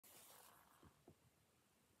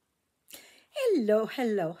Hello,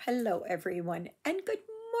 hello, hello, everyone, and good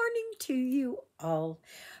morning to you all.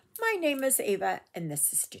 My name is Ava, and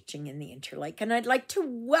this is Stitching in the Interlake, and I'd like to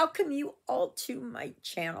welcome you all to my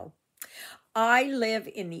channel. I live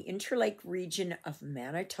in the Interlake region of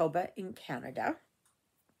Manitoba in Canada,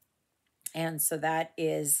 and so that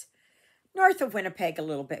is north of Winnipeg a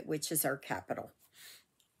little bit, which is our capital.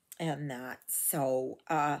 And that, so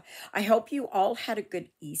I hope you all had a good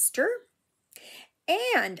Easter,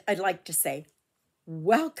 and I'd like to say,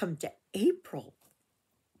 welcome to April.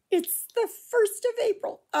 It's the 1st of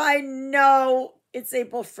April. I know it's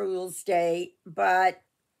April Fool's Day, but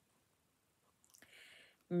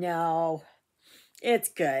no, it's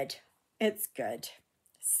good. It's good.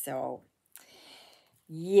 So,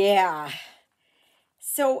 yeah.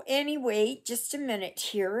 So anyway, just a minute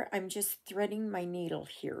here. I'm just threading my needle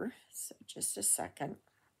here. So just a second.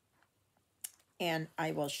 And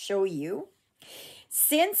I will show you.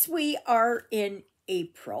 Since we are in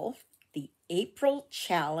April, the April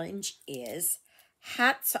challenge is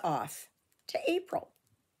hats off to April.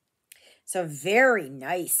 So very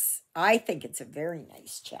nice. I think it's a very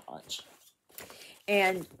nice challenge.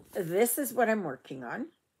 And this is what I'm working on.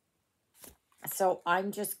 So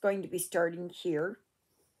I'm just going to be starting here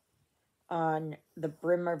on the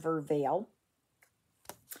brim of her veil.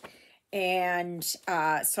 And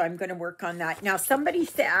so I'm going to work on that. Now somebody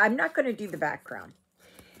said, I'm not going to do the background.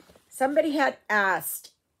 Somebody had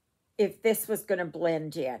asked if this was going to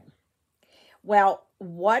blend in. Well,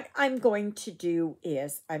 what I'm going to do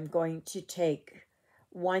is I'm going to take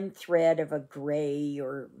one thread of a gray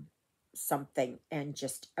or something and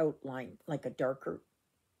just outline like a darker,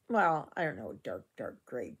 well, I don't know, dark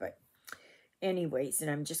gray, but anyways, and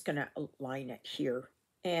I'm just going to outline it here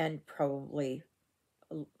and probably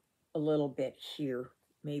a little bit here,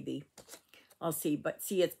 maybe. I'll see, but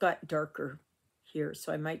see, it's got darker here,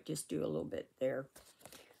 so I might just do a little bit there.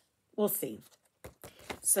 We'll see.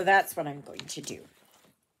 So that's what I'm going to do.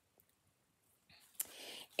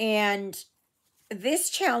 And this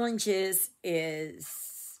challenge is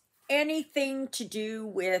anything to do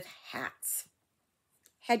with hats,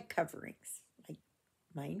 head coverings, like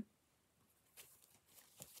mine.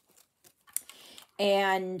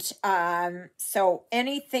 And so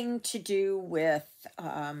anything to do with,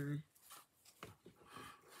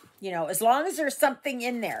 you know, as long as there's something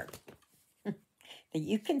in there that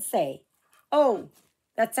you can say, oh,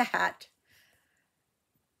 that's a hat.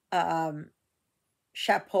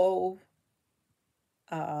 Chapeau,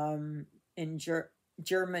 in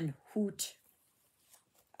German Hut,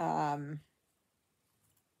 a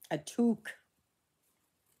toque,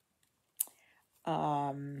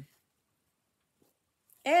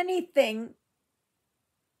 anything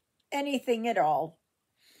at all.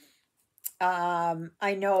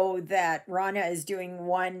 I know that Rana is doing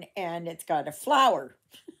one and it's got a flower.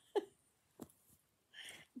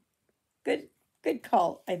 Good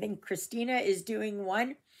call. I think Christina is doing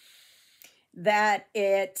one that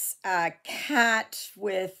it's a cat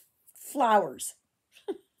with flowers.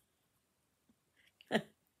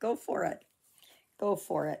 Go for it. Go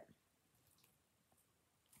for it.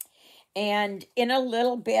 And in a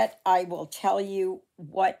little bit, I will tell you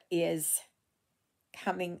what is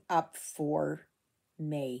coming up for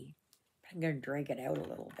May. I'm going to drag it out a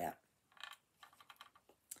little bit.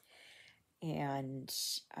 And,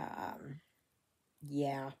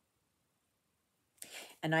 yeah.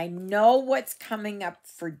 And I know what's coming up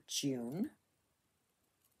for June.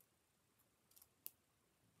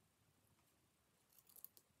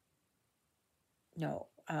 No.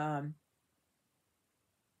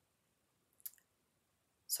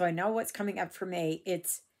 So I know what's coming up for May.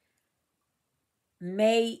 It's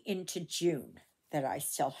May into June that I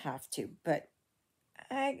still have to. But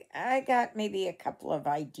I got maybe a couple of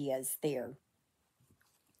ideas there.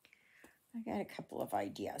 I got a couple of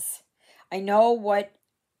ideas. I know what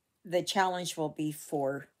the challenge will be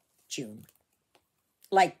for June.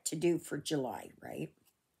 Like to do for July, right?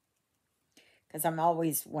 Because I'm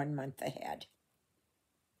always 1 month ahead.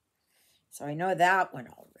 So I know that one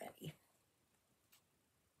already.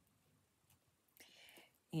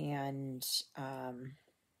 And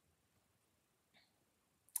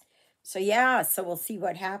so yeah, so we'll see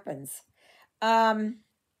what happens.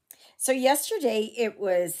 So yesterday it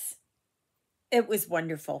was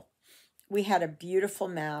wonderful. We had a beautiful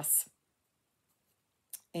mass,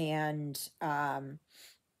 and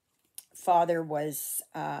Father was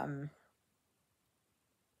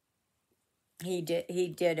he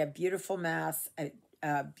did a beautiful mass,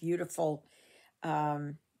 a beautiful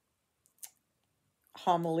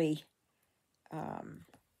homily.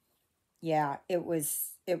 Yeah, it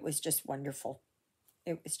was just wonderful.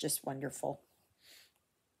 It was just wonderful.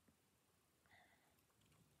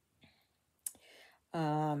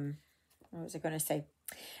 what was I going to say?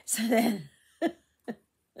 So then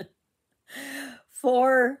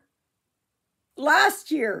for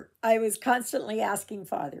last year, I was constantly asking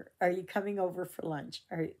Father, are you coming over for lunch?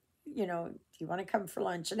 Do you want to come for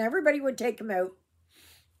lunch? And everybody would take him out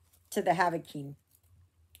to the Havakeen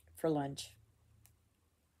for lunch.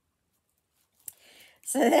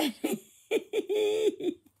 So then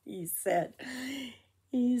he said,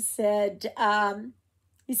 is it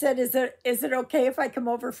okay if I come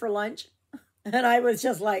over for lunch? And I was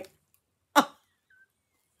just like, oh.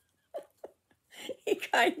 He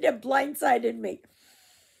kind of blindsided me.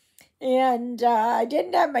 And I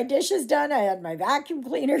didn't have my dishes done. I had my vacuum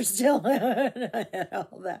cleaner still. I had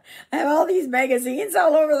all that. I have all these magazines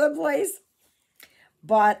all over the place.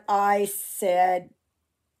 But I said,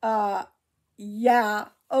 yeah,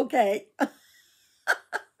 okay.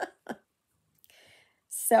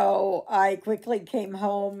 So I quickly came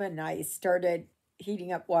home and I started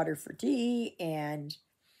heating up water for tea, and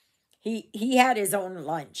he had his own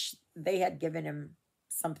lunch. They had given him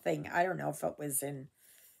something. I don't know if it was in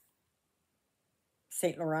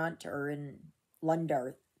St. Laurent or in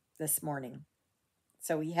Lundar this morning.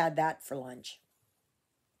 So he had that for lunch.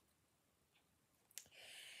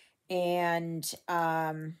 And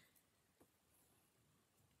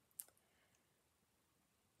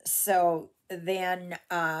so then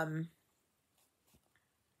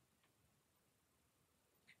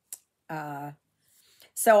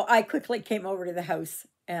so I quickly came over to the house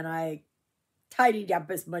and I tidied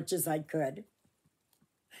up as much as I could.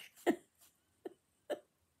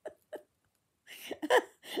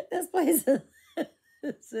 This place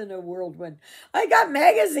is in a whirlwind. I got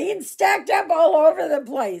magazines stacked up all over the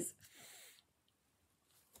place.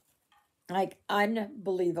 Like,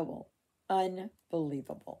 unbelievable.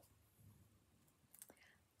 Unbelievable.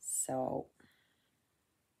 So,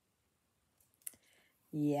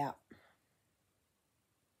 yeah.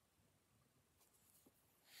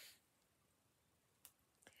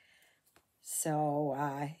 So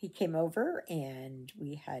he came over and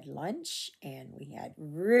we had lunch and we had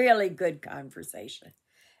really good conversation.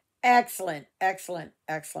 Excellent, excellent,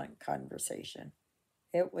 excellent conversation.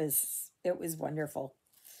 It was wonderful.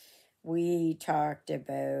 We talked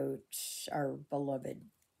about our beloved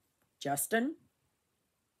Justin.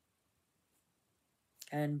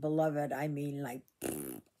 And beloved, I mean like,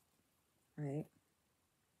 right?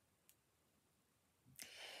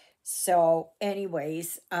 So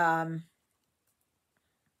anyways,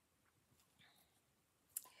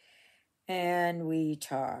 and we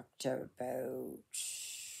talked about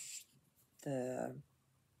the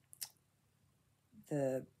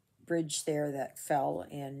bridge there that fell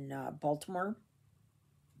in Baltimore.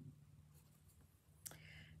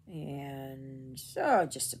 And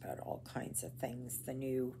just about all kinds of things. The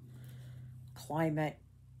new climate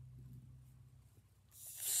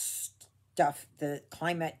stuff, the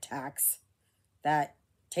climate tax that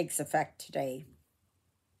takes effect today.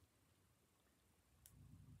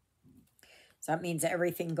 So that means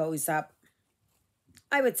everything goes up,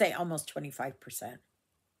 I would say almost 25%.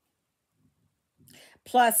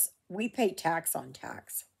 Plus, we pay tax on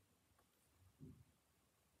tax,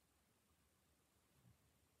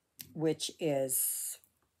 which is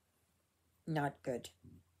not good.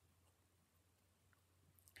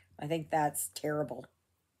 I think that's terrible.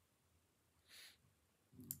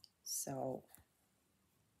 So,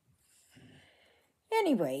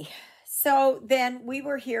 anyway, so then we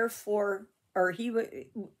were here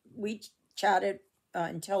we chatted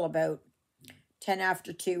until about 10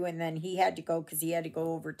 after 2, and then he had to go because he had to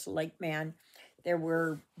go over to Lake Man. There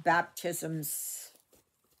were baptisms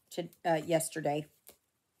yesterday.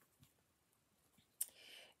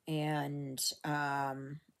 And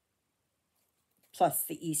plus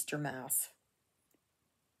the Easter Mass.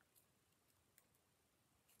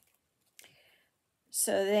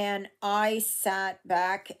 So then I sat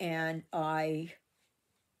back and I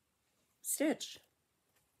stitched.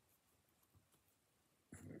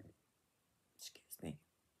 Excuse me.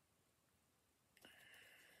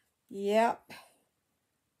 Yep.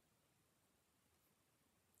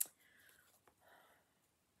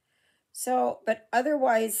 So, but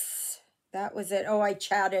otherwise, that was it. Oh, I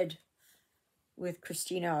chatted with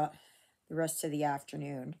Christina the rest of the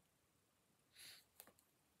afternoon.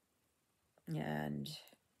 And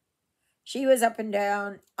she was up and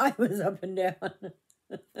down. I was up and down.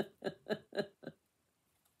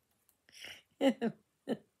 It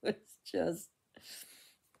was just,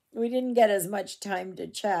 we didn't get as much time to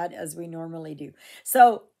chat as we normally do.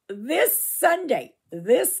 So this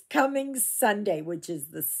coming Sunday, which is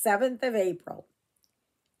the 7th of April,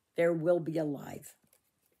 there will be a live.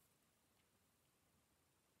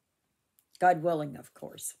 God willing, of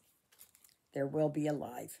course. There will be a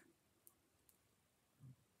live.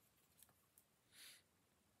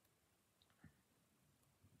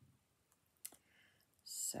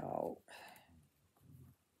 So,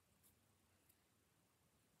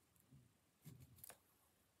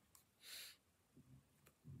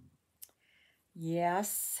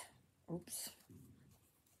 yes. Oops.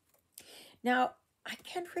 Now, I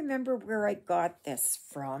can't remember where I got this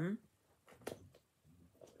from.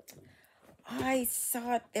 I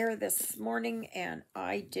saw it there this morning and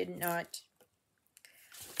I did not.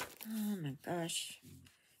 Oh my gosh.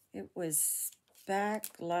 It was back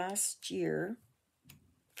last year.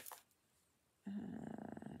 I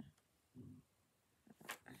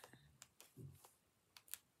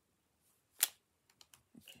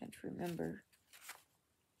can't remember.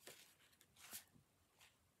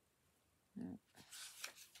 No.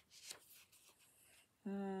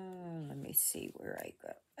 Let me see where I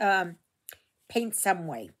go. Paint Some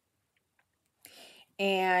Way.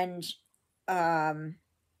 And I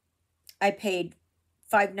paid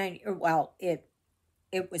 $5.90. Well, it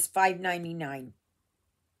was $5.99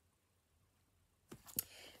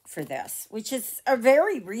 for this, which is a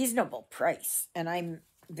very reasonable price, and I'm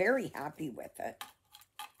very happy with it.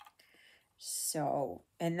 So,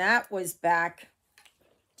 and that was back.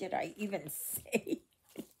 Did I even say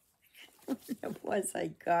when it was I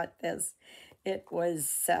got this? It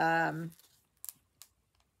was. Let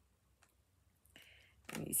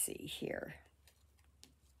me see here.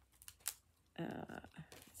 Let's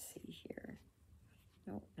see here.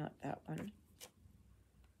 No, not that one.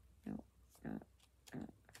 No, not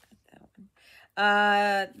that one.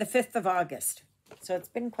 The 5th of August. So it's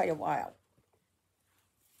been quite a while.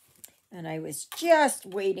 And I was just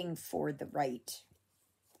waiting for the right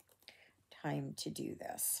time to do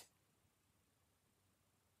this.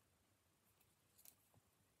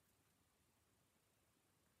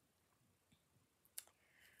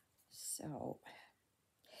 So,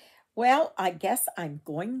 well, I guess I'm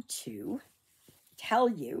going to tell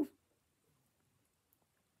you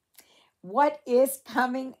what is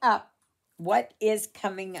coming up. What is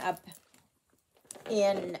coming up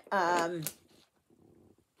in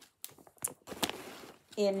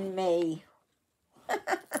May.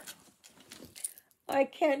 I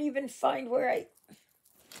can't even find where I...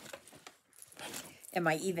 Am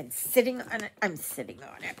I even sitting on it? I'm sitting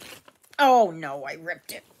on it. Oh, no, I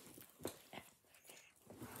ripped it.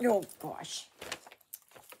 Oh, gosh.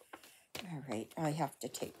 All right, I have to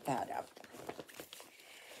take that up.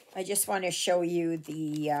 I just want to show you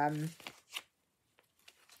the...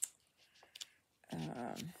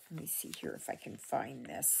 let me see here if I can find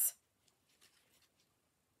this.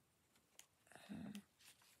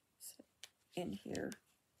 In here.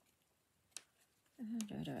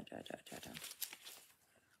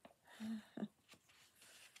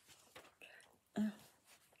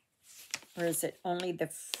 Or is it only the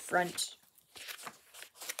front?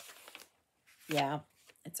 Yeah,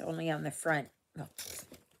 it's only on the front. Oh.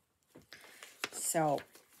 So,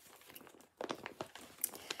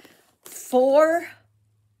 for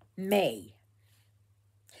May,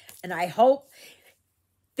 and I hope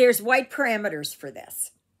there's white parameters for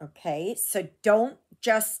this, okay? So don't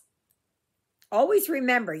just, always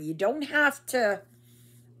remember, you don't have to,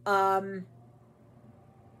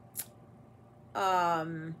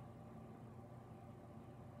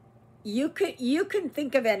 you can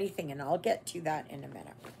think of anything, and I'll get to that in a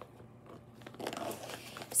minute.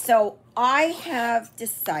 So I have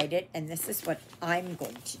decided, and this is what I'm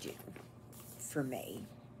going to do for May.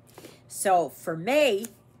 So for May,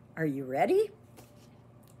 are you ready?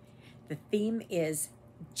 The theme is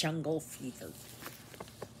jungle fever.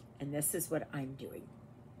 And this is what I'm doing.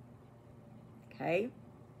 Okay?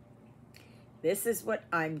 This is what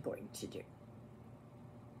I'm going to do.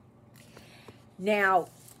 Now,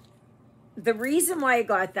 the reason why I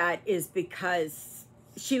got that is because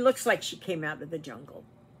she looks like she came out of the jungle,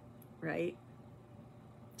 right?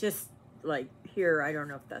 Just like here, I don't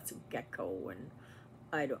know if that's a gecko, and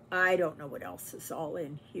I don't know what else is all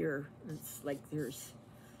in here. It's like there's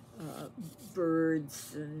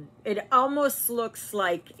birds, and it almost looks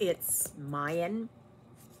like it's Mayan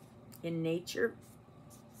in nature.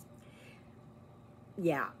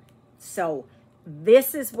 Yeah, so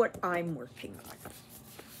this is what I'm working on.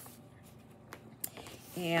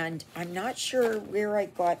 And I'm not sure where I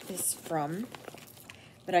got this from,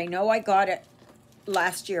 but I know I got it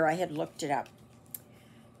last year. I had looked it up.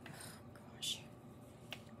 Oh, gosh.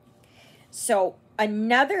 So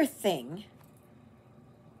another thing,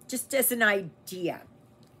 just as an idea,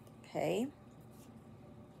 okay?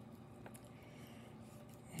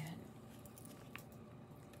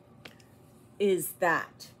 is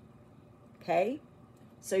that. Okay?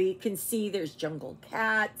 So you can see there's jungle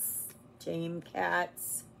cats, tame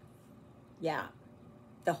cats. Yeah,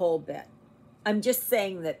 the whole bit. I'm just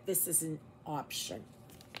saying that this is an option.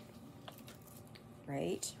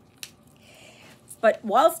 Right? But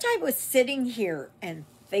whilst I was sitting here and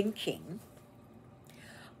thinking,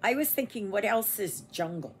 I was thinking, what else is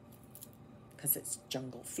jungle? Because it's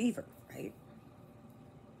jungle fever, right?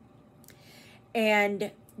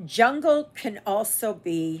 And jungle can also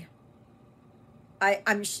be,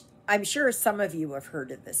 I'm sure some of you have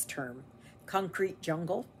heard of this term, concrete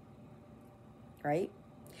jungle, right?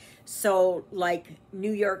 So like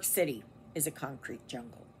New York City is a concrete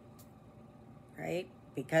jungle, right?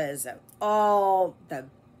 Because of all the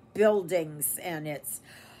buildings, and it's,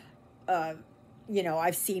 you know,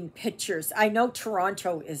 I've seen pictures. I know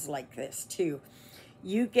Toronto is like this too.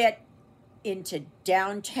 You get into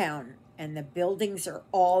downtown and the buildings are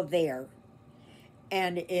all there,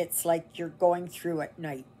 and it's like you're going through at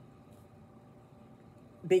night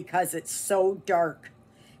because it's so dark,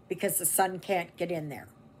 because the sun can't get in there,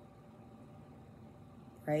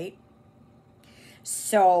 right?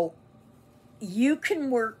 So you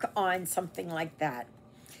can work on something like that.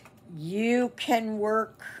 You can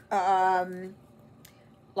work,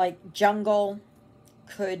 like jungle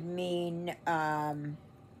could mean,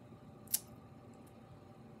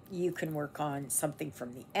 you can work on something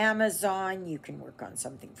from the Amazon. You can work on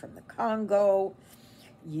something from the Congo.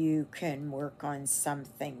 You can work on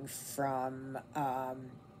something from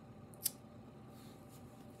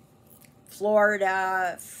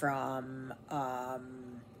Florida, from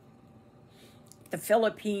the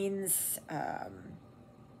Philippines,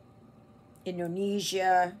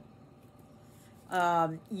 Indonesia.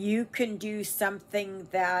 You can do something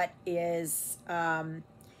that is,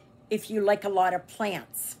 if you like a lot of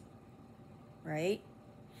plants, right?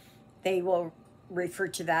 They will refer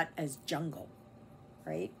to that as jungle,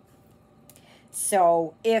 right?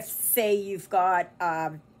 So if, say, you've got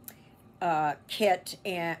a kit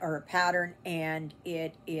or a pattern, and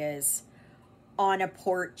it is on a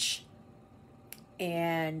porch,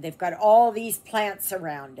 and they've got all these plants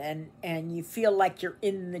around, and you feel like you're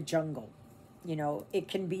in the jungle. You know, it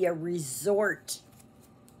can be a resort,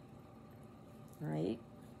 right?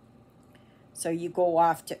 So you go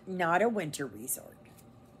off to, not a winter resort.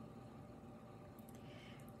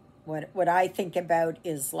 What I think about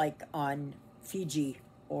is like on Fiji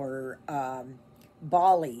or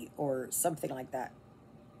Bali or something like that.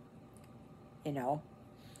 You know,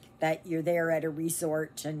 that you're there at a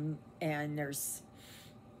resort, and there's,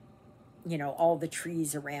 you know, all the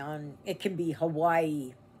trees around. It can be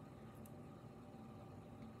Hawaii.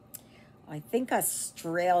 I think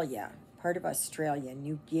Australia, part of Australia,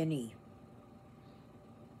 New Guinea,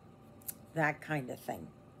 that kind of thing.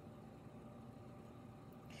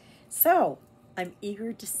 So I'm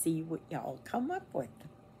eager to see what y'all come up with.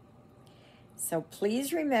 So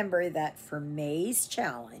please remember that for May's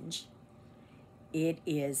challenge, it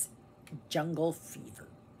is jungle fever.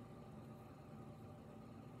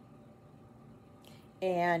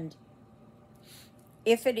 And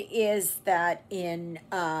if it is that in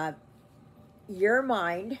your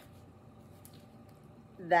mind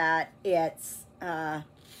that it's a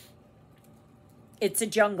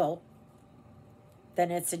jungle,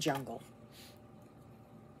 then it's a jungle.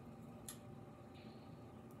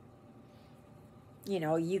 You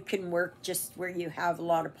know, you can work just where you have a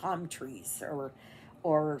lot of palm trees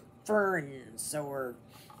or ferns, or,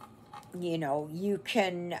 you know, you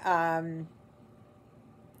can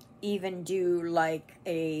even do like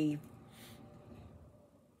a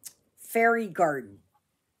fairy garden,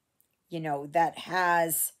 you know, that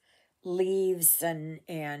has leaves and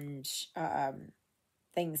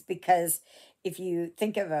things. Because if you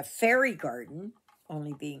think of a fairy garden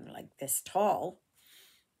only being like this tall,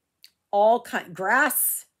 all kind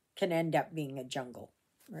grass can end up being a jungle,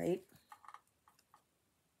 right?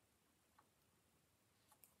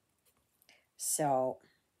 So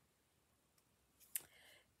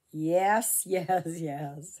yes, yes,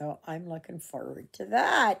 yes. So I'm looking forward to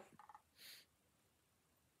that.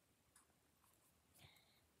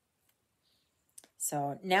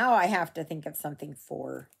 So now I have to think of something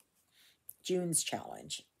for June's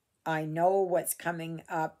challenge. I know what's coming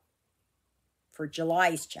up for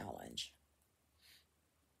July's challenge.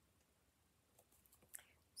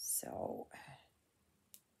 So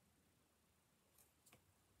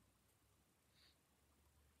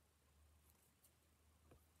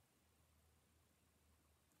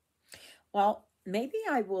well, maybe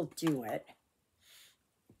I will do it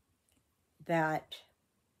that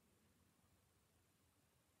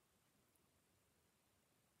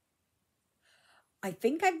I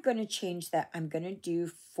think I'm going to change that. I'm going to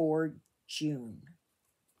do for June.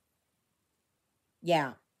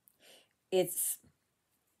 Yeah, I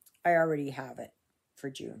already have it for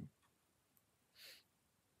June.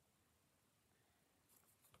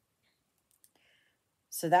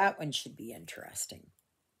 So that one should be interesting.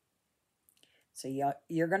 So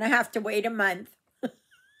you're going to have to wait a month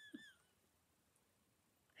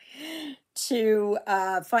to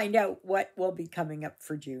find out what will be coming up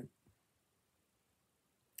for June.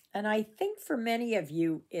 And I think for many of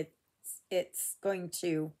you, it's going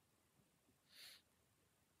to,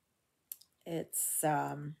 I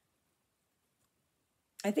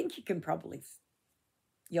think you can probably,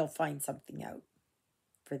 you'll find something out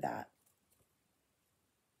for that.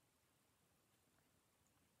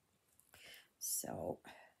 So,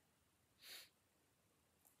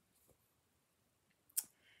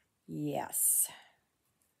 yes.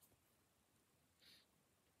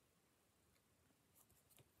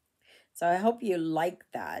 So I hope you like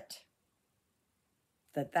that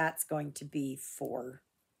that's going to be for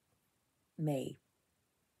May.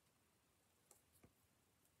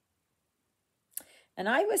 And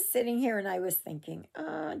I was sitting here and I was thinking,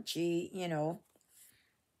 gee,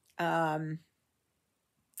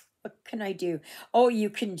 what can I do? Oh,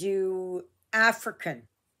 you can do African,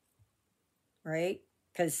 right?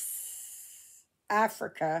 Because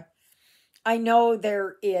Africa, I know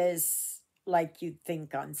there is, like you'd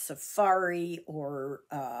think on safari or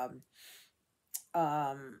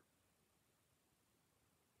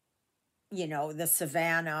the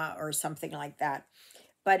savannah or something like that.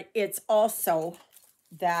 But it's also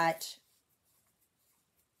that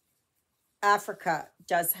Africa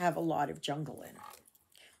does have a lot of jungle in it.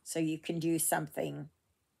 So you can do something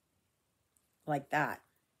like that.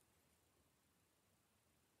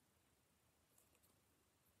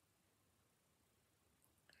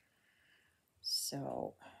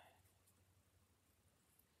 So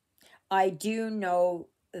I do know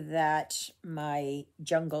that my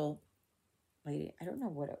jungle lady, I don't know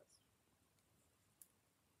what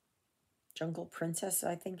jungle princess,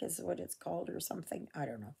 I think is what it's called or something. I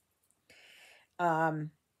don't know.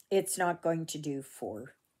 It's not going to do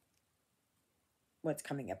for what's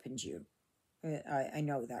coming up in June. I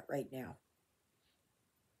know that right now.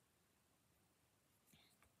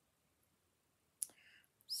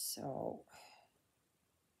 So,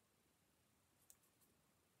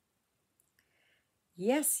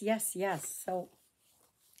 yes. So,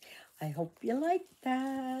 I hope you like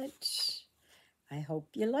that. I hope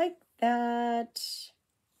you like that.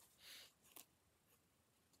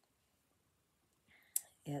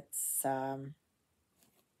 It's,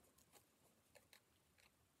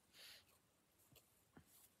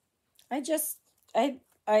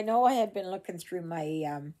 I know I had been looking through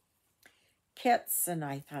my kits and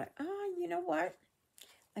I thought, you know what?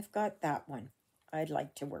 I've got that one. I'd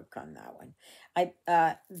like to work on that one.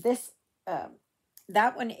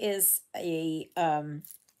 That one is a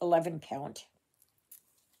 11 count.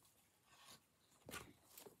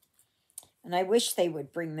 And I wish they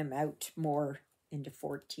would bring them out more into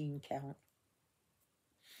 14 count.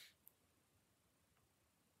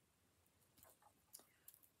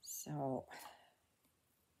 So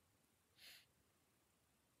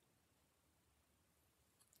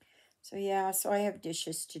yeah, so I have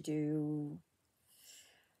dishes to do.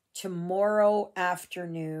 Tomorrow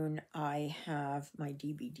afternoon, I have my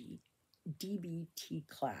DBT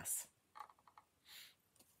class.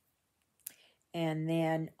 And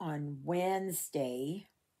then on Wednesday,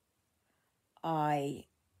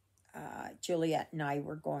 Juliet and I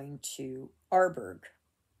were going to Arburg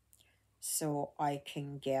so I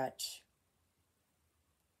can get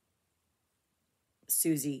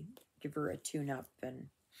Susie, give her a tune-up and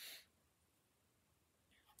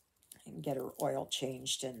get her oil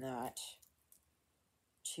changed in that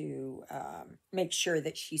to make sure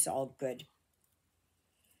that she's all good.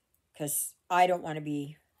 Because I don't want to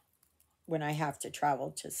be, when I have to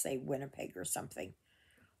travel to, say, Winnipeg or something,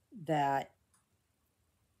 that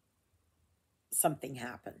something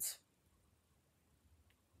happens.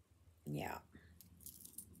 Yeah.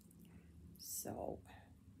 So,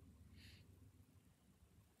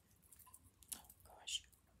 gosh.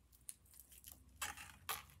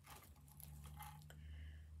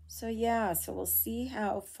 So yeah, so we'll see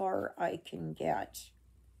how far I can get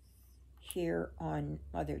here on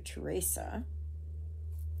Mother Teresa.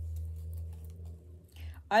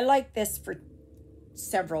 I like this for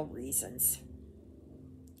several reasons.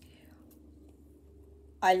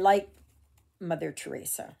 I like Mother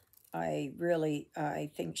Teresa. I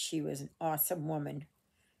think she was an awesome woman.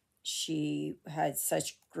 She had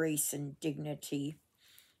such grace and dignity,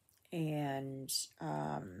 and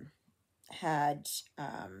had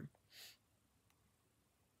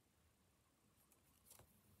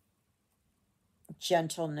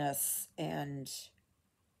gentleness, and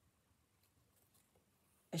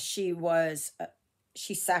she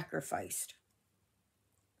sacrificed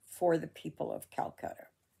for the people of Calcutta.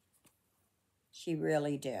 She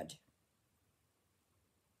really did.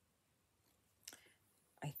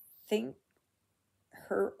 I think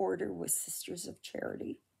her order was Sisters of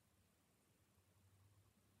Charity.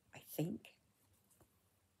 I think.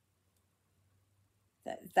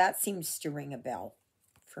 That seems to ring a bell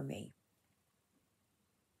for me.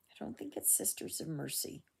 I don't think it's Sisters of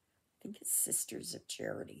Mercy. I think it's Sisters of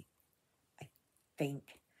Charity. I think.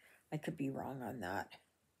 I could be wrong on that.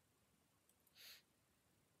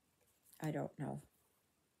 I don't know.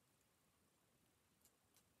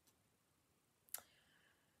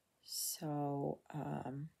 So,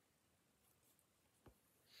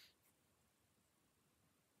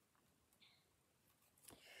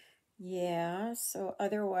 yeah, so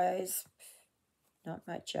otherwise, not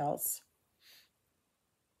much else.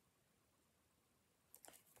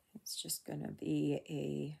 It's just going to be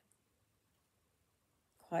a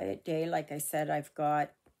quiet day. Like I said, I've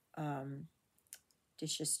got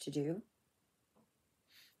dishes to do.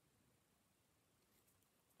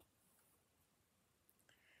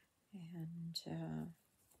 And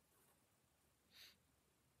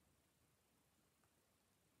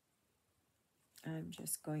I'm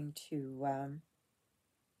just going to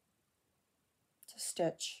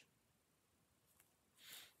stitch.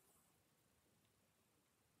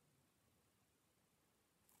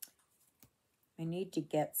 I need to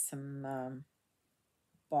get some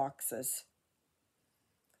boxes,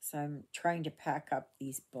 because I'm trying to pack up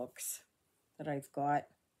these books that I've got.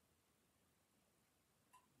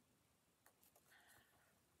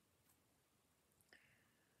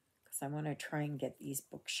 Because I want to try and get these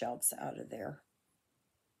bookshelves out of there.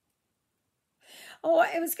 Oh,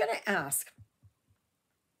 I was going to ask,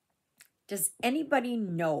 does anybody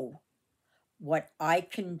know what I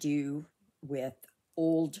can do with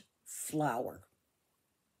old flour?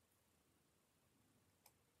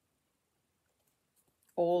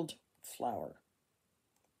 Old flour.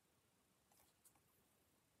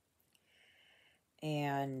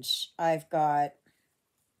 And I've got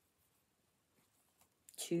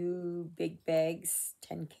 2 big bags,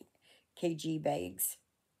 10 kg bags.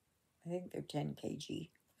 I think they're 10 kg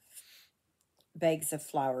bags of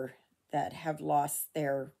flour that have lost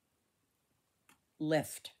their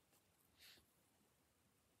lift.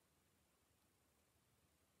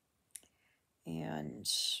 And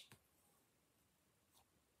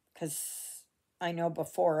because I know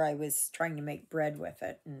before I was trying to make bread with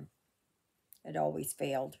it, and it always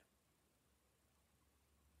failed.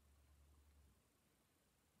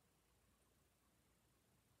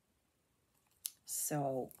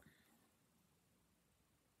 So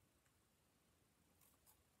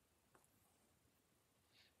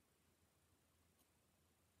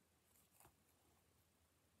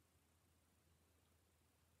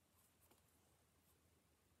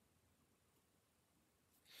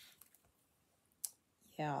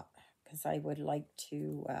yeah, because I would like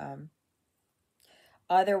to,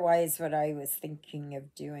 otherwise what I was thinking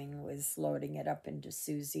of doing was loading it up into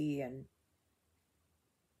Susie and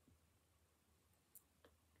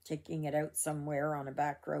taking it out somewhere on a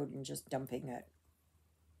back road and just dumping it.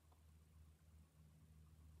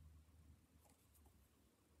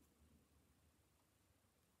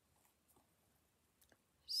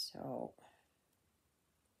 So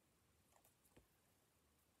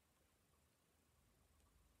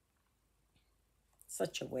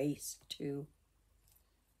such a waste too.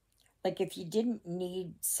 Like if you didn't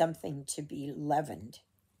need something to be leavened,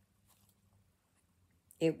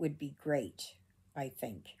 it would be great, I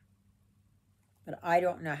think. But I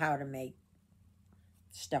don't know how to make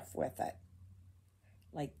stuff with it.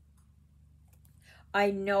 Like, I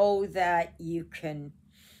know that you can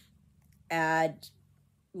add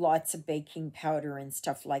lots of baking powder and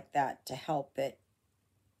stuff like that to help it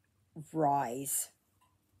rise.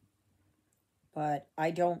 But I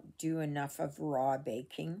don't do enough of raw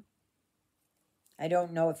baking. I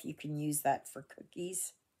don't know if you can use that for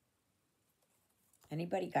cookies.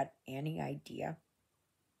 Anybody got any idea?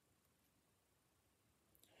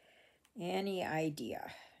 Any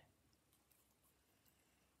idea?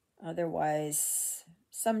 Otherwise,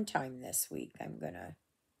 sometime this week, I'm going to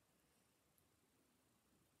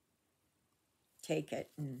take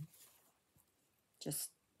it and just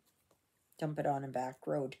dump it on a back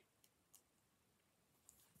road.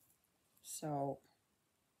 So,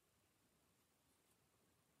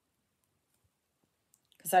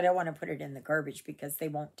 because I don't want to put it in the garbage because they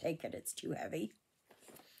won't take it. It's too heavy.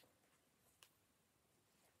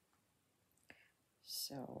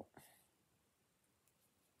 So,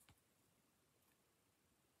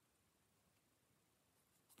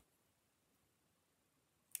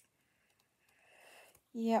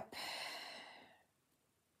 yep.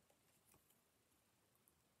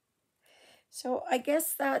 So I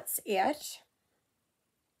guess that's it.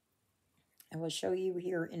 I will show you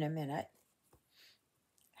here in a minute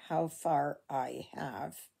how far I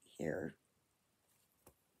have here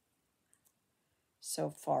so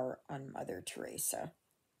far on Mother Teresa.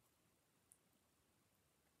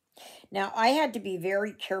 Now, I had to be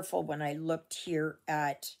very careful when I looked here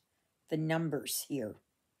at the numbers here,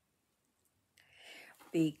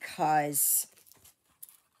 because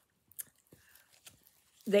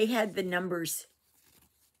they had the numbers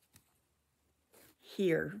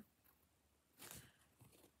here,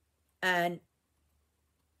 and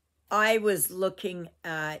I was looking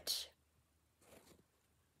at,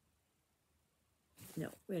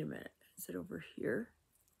 no, wait a minute, is it over here?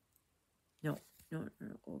 No,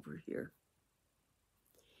 over here.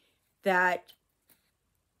 That,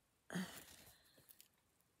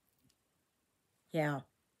 yeah,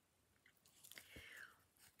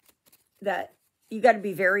 that you got to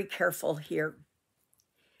be very careful here,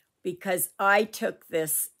 because I took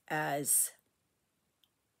this as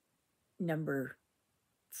number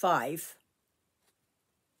 5,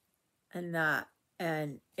 and that,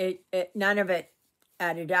 and it none of it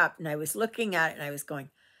added up. And I was looking at it and I was going,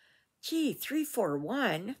 gee,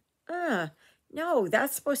 341, no,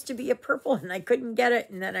 that's supposed to be a purple, and I couldn't get it.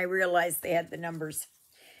 And then I realized they had the numbers.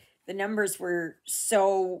 The numbers were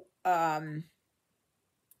so,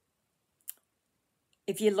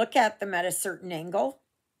 if you look at them at a certain angle,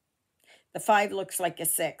 the 5 looks like a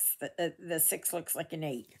 6. The 6 looks like an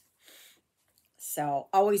 8. So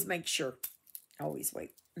always make sure. Always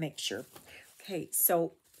make sure. Okay,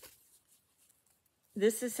 so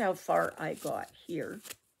this is how far I got here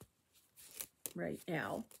right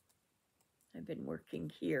now. I've been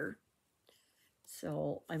working here.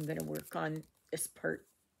 So I'm going to work on this part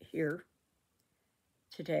here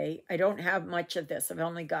today. I don't have much of this. I've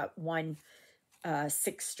only got one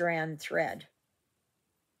 6-strand thread.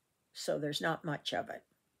 So there's not much of it.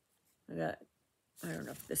 I don't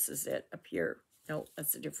know if this is it up here. No,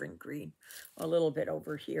 that's a different green. A little bit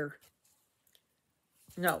over here.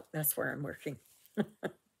 No, that's where I'm working.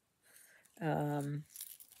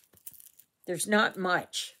 There's not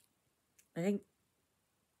much. I think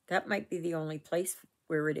that might be the only place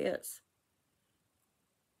where it is.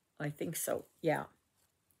 I think so. Yeah.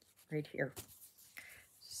 Right here.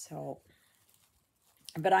 So,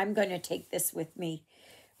 but I'm going to take this with me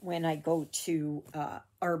when I go to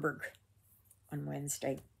Arburg on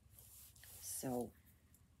Wednesday. So,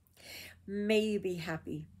 may you be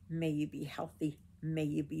happy. May you be healthy. May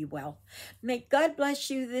you be well. May God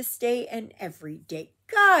bless you this day and every day.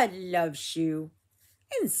 God loves you.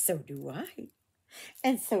 And so do I.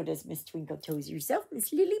 And so does Miss Twinkle Toes yourself,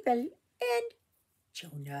 Miss Lilybell, and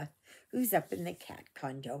Jonah, who's up in the cat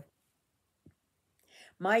condo.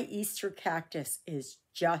 My Easter cactus is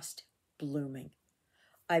just blooming.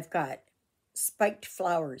 I've got spiked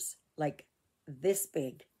flowers like this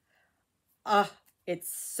big.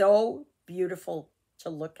 It's so beautiful to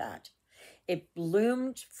look at. It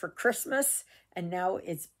bloomed for Christmas, and now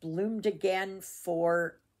it's bloomed again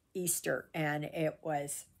for Easter, and it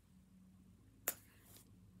was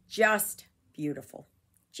just beautiful.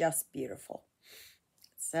 Just beautiful.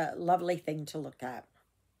 It's a lovely thing to look at.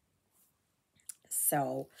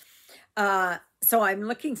 So, so I'm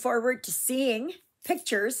looking forward to seeing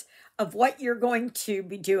pictures of what you're going to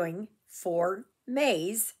be doing for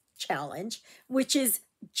May's challenge, which is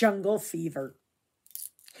Jungle Fever.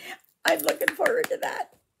 I'm looking forward to that.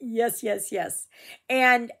 Yes, yes, yes.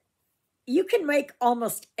 And you can make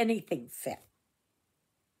almost anything fit,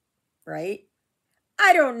 right?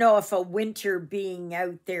 I don't know if a winter being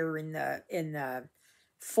out there in the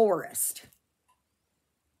forest.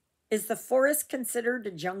 Is the forest considered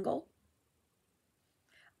a jungle?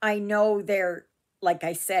 I know they're, like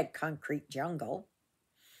I said, concrete jungle.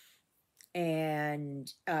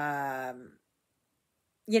 And,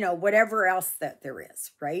 you know, whatever else that there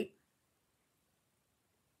is, right?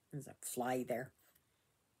 There's a fly there.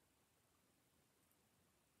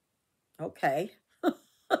 Okay.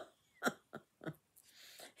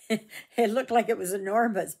 It looked like it was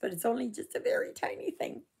enormous, but it's only just a very tiny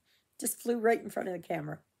thing. Just flew right in front of the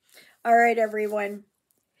camera. All right, everyone.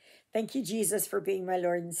 Thank you, Jesus, for being my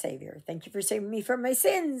Lord and Savior. Thank you for saving me from my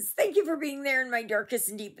sins. Thank you for being there in my darkest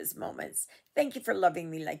and deepest moments. Thank you for loving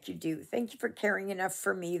me like you do. Thank you for caring enough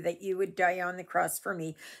for me that you would die on the cross for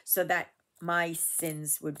me so that my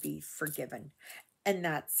sins would be forgiven. And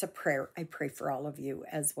that's a prayer I pray for all of you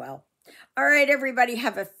as well. All right, everybody,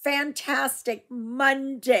 have a fantastic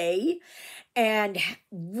Monday. And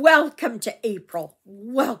welcome to April.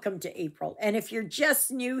 Welcome to April. And if you're just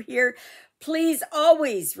new here, please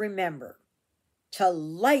always remember to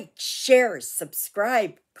like, share,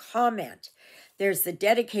 subscribe, comment. There's the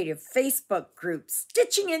dedicated Facebook group,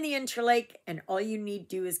 Stitching in the Interlake. And all you need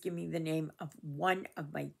to do is give me the name of one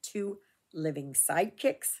of my 2 living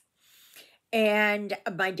sidekicks. And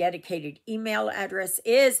my dedicated email address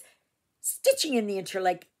is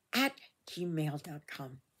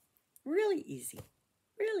stitchingintheinterlake@gmail.com. Really easy.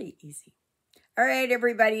 Really easy. All right,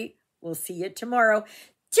 everybody. We'll see you tomorrow.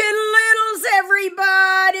 Toodle-oodles,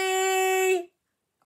 everybody!